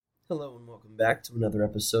Hello and welcome back to another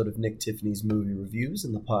episode of Nick Tiffany's Movie Reviews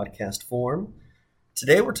in the podcast form.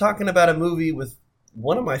 Today we're talking about a movie with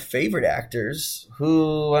one of my favorite actors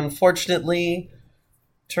who unfortunately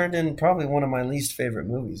turned in probably one of my least favorite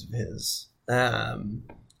movies of his.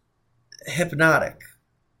 Hypnotic,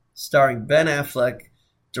 starring Ben Affleck,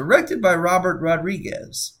 directed by Robert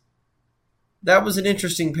Rodriguez. That was an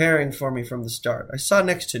interesting pairing for me from the start. I saw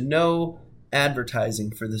next to no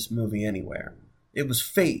advertising for this movie anywhere. It was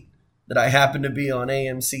fate that I happened to be on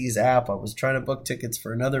AMC's app. I was trying to book tickets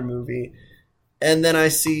for another movie, and then I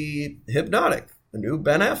see Hypnotic, a new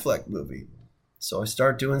Ben Affleck movie. So I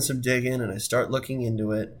start doing some digging, and I start looking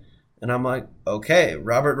into it, and I'm like, okay,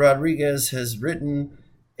 Robert Rodriguez has written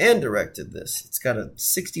and directed this. It's got a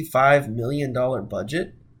 $65 million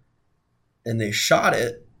budget, and they shot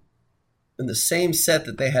it in the same set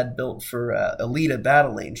that they had built for Alita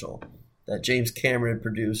Battle Angel that James Cameron had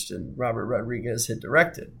produced and Robert Rodriguez had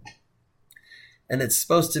directed. And it's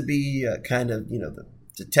supposed to be the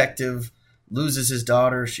detective loses his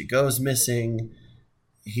daughter. She goes missing.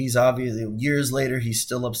 He's obviously, years later, he's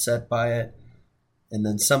still upset by it. And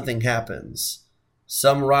then something happens.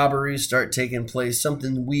 Some robberies start taking place.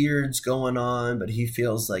 Something weird's going on, but he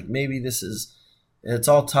feels like maybe it's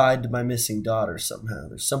all tied to my missing daughter somehow.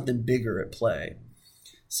 There's something bigger at play.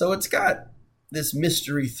 So it's got this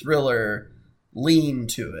mystery thriller lean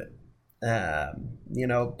to it.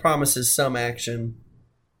 Promises some action.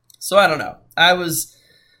 So I don't know. I was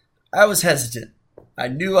hesitant. I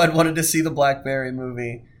knew I'd wanted to see the Blackberry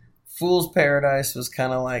movie. Fool's Paradise was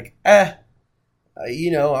kind of like, all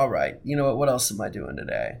right. You know what else am I doing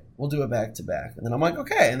today? We'll do it back to back. And then I'm like,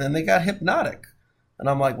 okay. And then they got Hypnotic. And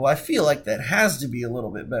I'm like, well, I feel like that has to be a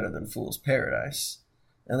little bit better than Fool's Paradise.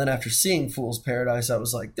 And then after seeing Fool's Paradise, I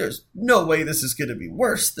was like, there's no way this is going to be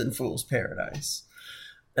worse than Fool's Paradise.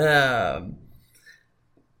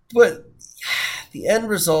 But the end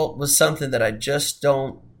result was something that I just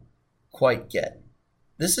don't quite get.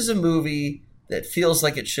 This is a movie that feels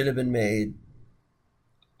like it should have been made,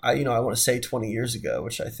 I want to say 20 years ago,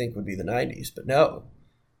 which I think would be the 90s, but no,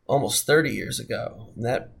 almost 30 years ago. And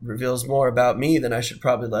that reveals more about me than I should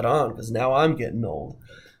probably let on, because now I'm getting old.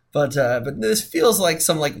 But this feels like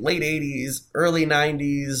some late 80s, early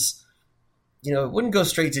 90s. It wouldn't go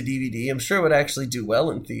straight to DVD. I'm sure it would actually do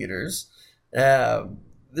well in theaters.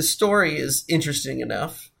 The story is interesting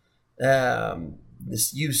enough.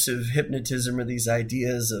 This use of hypnotism or these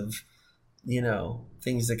ideas of,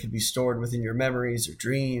 things that could be stored within your memories or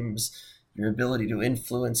dreams, your ability to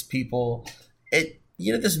influence people.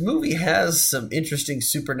 This movie has some interesting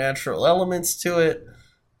supernatural elements to it.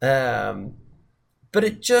 But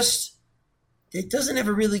it doesn't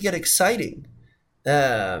ever really get exciting.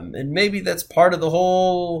 And maybe that's part of the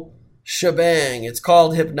whole shebang. It's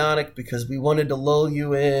called Hypnotic because we wanted to lull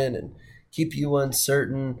you in and keep you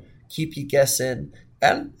uncertain, keep you guessing.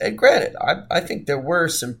 And granted, I think there were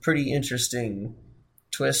some pretty interesting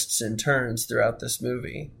twists and turns throughout this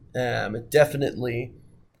movie. It definitely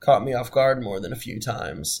caught me off guard more than a few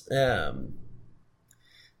times. But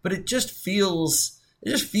it just feels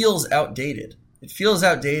outdated. It feels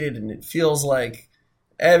outdated, and it feels like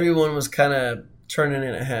everyone was kind of turning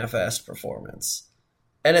in a half-assed performance.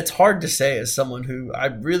 And it's hard to say as someone who I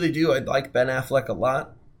like Ben Affleck a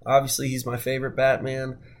lot. Obviously, he's my favorite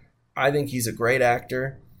Batman. I think he's a great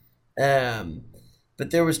actor. But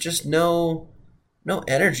there was just no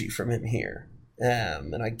energy from him here.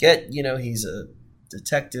 And I get, he's a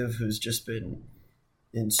detective who's just been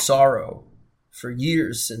in sorrow for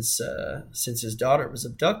years since his daughter was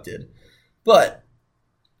abducted. But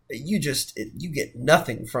you get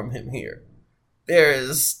nothing from him here.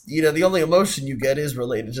 There's, the only emotion you get is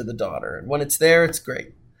related to the daughter. And when it's there, it's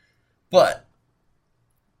great. But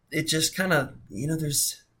it just kind of, it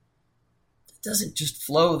doesn't just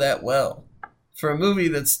flow that well. For a movie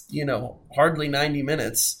that's, hardly 90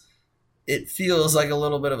 minutes, it feels like a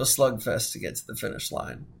little bit of a slugfest to get to the finish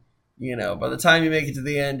line. By the time you make it to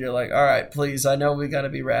the end, you're like, all right, please, I know we got to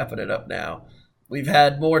be wrapping it up now. We've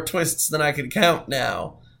had more twists than I could count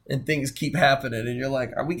now, and things keep happening, and you're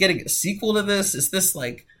like, are we getting a sequel to this? Is this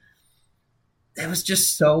it was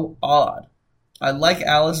just so odd. I like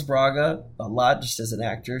Alice Braga a lot just as an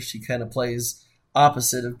actor. She kind of plays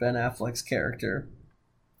opposite of Ben Affleck's character.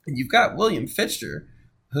 And you've got William Fichtner,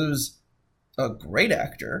 who's a great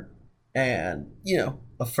actor and,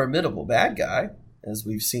 a formidable bad guy, as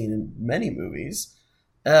we've seen in many movies.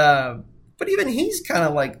 But even he's kind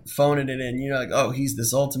of phoning it in, he's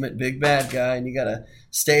this ultimate big bad guy and you got to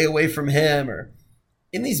stay away from him. Or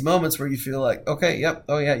in these moments where you feel like, okay, yep,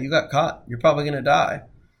 oh yeah, you got caught. You're probably going to die.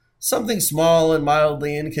 Something small and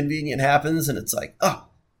mildly inconvenient happens and it's like,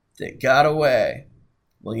 It got away.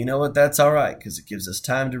 Well, you know what? That's all right, because it gives us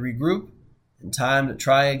time to regroup and time to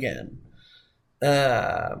try again.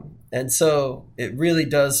 And so it really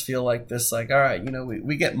does feel like this, like, all right,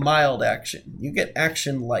 we get mild action. You get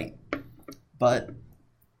action light, but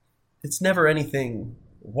it's never anything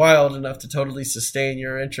wild enough to totally sustain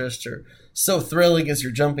your interest or so thrilling as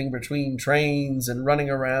you're jumping between trains and running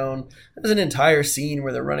around. There's an entire scene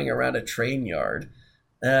where they're running around a train yard.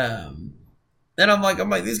 And I'm like,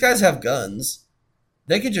 these guys have guns.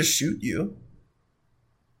 They could just shoot you.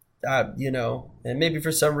 And maybe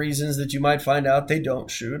for some reasons that you might find out they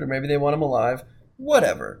don't shoot, or maybe they want him alive,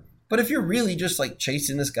 whatever. But if you're really just like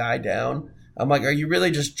chasing this guy down, I'm like, are you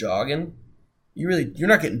really just jogging? You're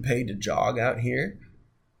not getting paid to jog out here.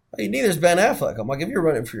 Neither's Ben Affleck. I'm like, if you're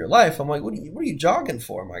running for your life, I'm like, what are you jogging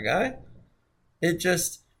for, my guy? It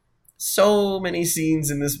just, so many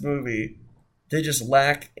scenes in this movie, they just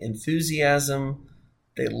lack enthusiasm.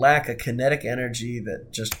 They lack a kinetic energy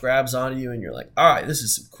that just grabs onto you and you're like, all right, this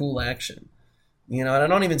is some cool action. And I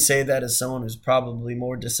don't even say that as someone who's probably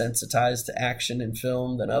more desensitized to action in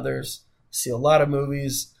film than others. I see a lot of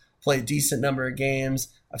movies, play a decent number of games.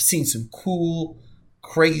 I've seen some cool,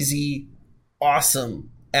 crazy,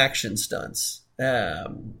 awesome action stunts.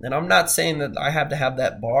 And I'm not saying that I have to have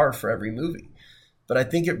that bar for every movie, but I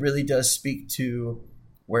think it really does speak to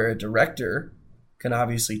where a director can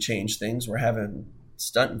obviously change things. We're having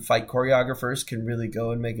stunt and fight choreographers can really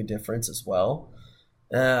go and make a difference as well.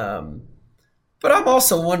 But I'm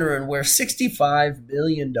also wondering where $65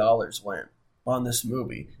 million went on this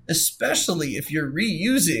movie, especially if you're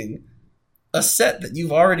reusing a set that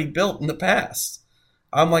you've already built in the past.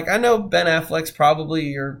 I'm like, I know Ben Affleck's probably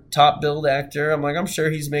your top billed actor. I'm like, I'm sure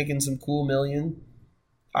he's making some cool million.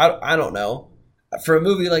 I don't know. For a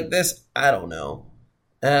movie like this, I don't know.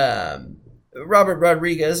 Robert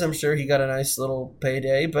Rodriguez, I'm sure he got a nice little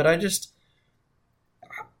payday, but I just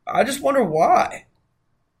wonder why.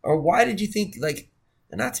 Or why did you think,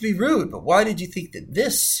 and not to be rude, but why did you think that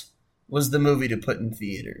this was the movie to put in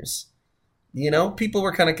theaters? People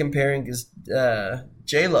were kind of comparing, because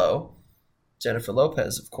J-Lo, Jennifer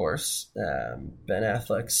Lopez, of course, Ben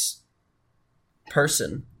Affleck's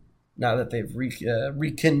person, now that they've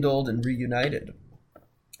rekindled and reunited.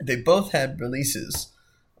 They both had releases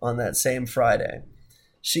on that same Friday.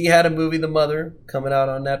 She had a movie, The Mother, coming out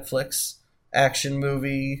on Netflix. Action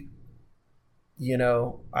movie.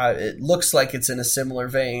 It looks like it's in a similar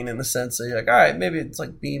vein in the sense that you're like, all right, maybe it's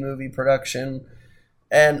like B-movie production.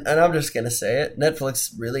 And I'm just going to say it.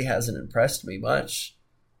 Netflix really hasn't impressed me much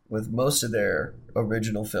with most of their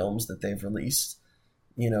original films that they've released.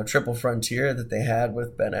 Triple Frontier that they had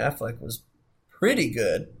with Ben Affleck was pretty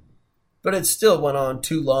good, but it still went on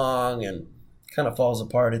too long and kind of falls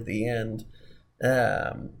apart at the end.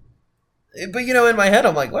 But in my head,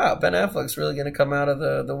 I'm like, wow, Ben Affleck's really going to come out of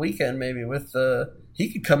the weekend maybe with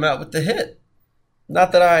he could come out with the hit.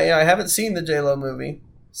 Not that I haven't seen the J-Lo movie,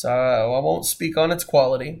 so I won't speak on its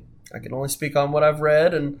quality. I can only speak on what I've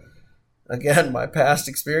read and, again, my past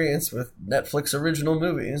experience with Netflix original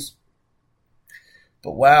movies.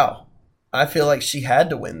 But wow, I feel like she had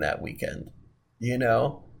to win that weekend.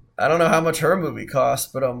 I don't know how much her movie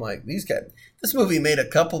cost, but I'm like, this movie made a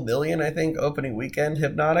couple million, I think, opening weekend,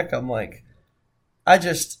 Hypnotic. I'm like,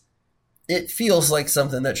 it feels like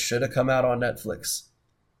something that should have come out on Netflix.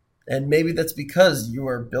 And maybe that's because you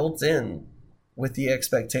are built in with the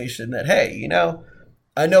expectation that, hey,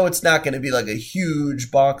 I know it's not going to be like a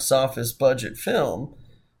huge box office budget film,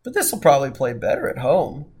 but this will probably play better at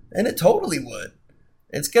home. And it totally would.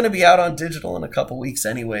 It's going to be out on digital in a couple weeks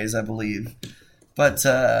anyways, I believe. But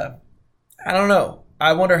I don't know.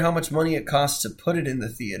 I wonder how much money it costs to put it in the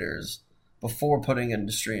theaters before putting it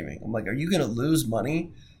into streaming. I'm like, are you going to lose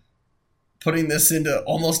money putting this into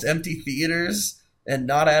almost empty theaters and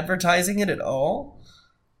not advertising it at all?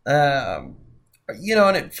 And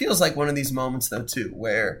it feels like one of these moments, though, too,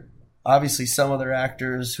 where obviously some other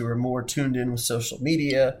actors who are more tuned in with social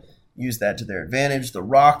media use that to their advantage. The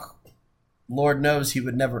Rock, Lord knows he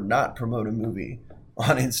would never not promote a movie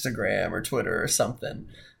on Instagram or Twitter or something.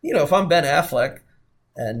 If I'm Ben Affleck,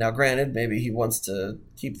 and now granted, maybe he wants to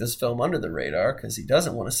keep this film under the radar because he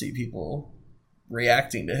doesn't want to see people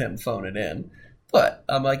reacting to him phone it in. But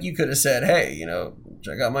I'm like, you could have said, hey,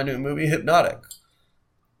 check out my new movie, Hypnotic.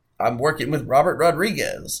 I'm working with Robert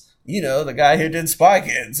Rodriguez, the guy who did Spy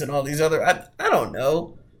Kids and all these other, I don't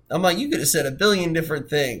know. I'm like, you could have said a billion different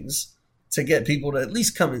things to get people to at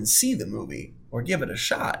least come and see the movie or give it a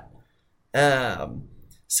shot.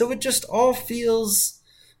 So it just all feels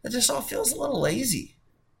a little lazy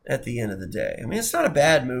at the end of the day. I mean, it's not a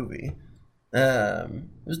bad movie. It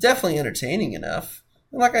was definitely entertaining enough.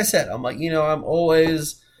 And like I said, I'm like, I'm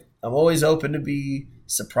always open to be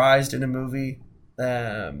surprised in a movie.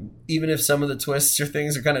 Even if some of the twists or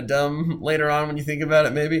things are kind of dumb later on when you think about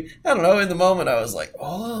it, maybe. I don't know. In the moment, I was like,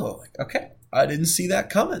 oh, okay. I didn't see that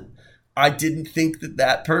coming. I didn't think that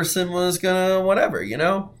that person was going to whatever,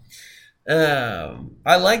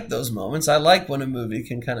 I like those moments. I like when a movie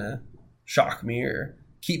can kind of shock me or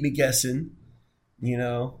keep me guessing,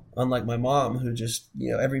 unlike my mom who just,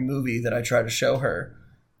 every movie that I try to show her,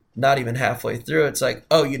 not even halfway through, it's like,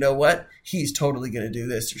 oh, you know what? He's totally going to do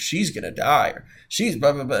this, or she's going to die, or she's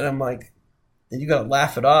blah, blah, blah. And I'm like, and you got to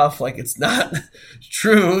laugh it off like it's not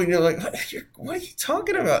true. And you're like, what are you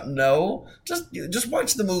talking about? No, just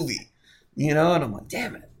watch the movie, And I'm like,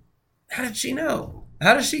 damn it. How did she know?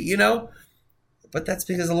 How does she, But that's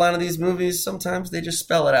because a lot of these movies, sometimes they just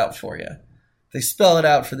spell it out for you. They spell it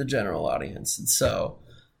out for the general audience. And so,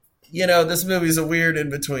 this movie's a weird in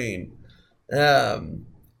between.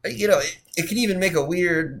 It could even make a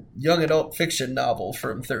weird young adult fiction novel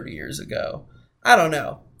from 30 years ago. I don't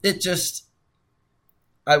know.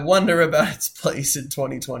 I wonder about its place in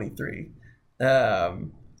 2023.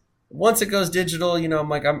 Once it goes digital, I'm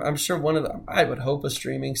like, I'm sure I would hope a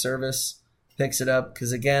streaming service picks it up.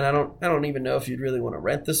 Because again, I don't even know if you'd really want to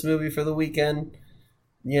rent this movie for the weekend.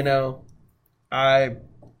 I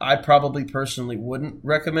probably personally wouldn't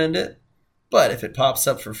recommend it. But if it pops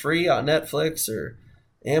up for free on Netflix or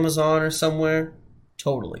Amazon or somewhere,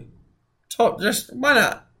 totally. Just why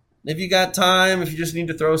not? If you got time, if you just need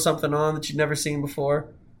to throw something on that you've never seen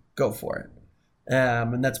before, go for it.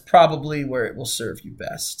 And that's probably where it will serve you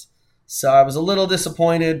best. So I was a little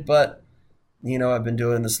disappointed, but I've been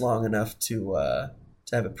doing this long enough to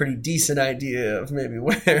have a pretty decent idea of maybe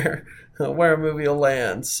where a movie will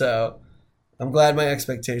land. So I'm glad my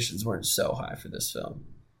expectations weren't so high for this film.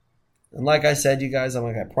 And like I said, you guys,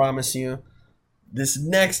 I promise you, this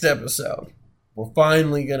next episode, we're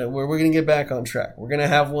gonna get back on track. We're gonna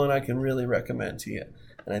have one I can really recommend to you,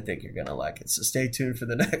 and I think you're gonna like it. So stay tuned for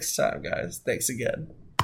the next time, guys. Thanks again.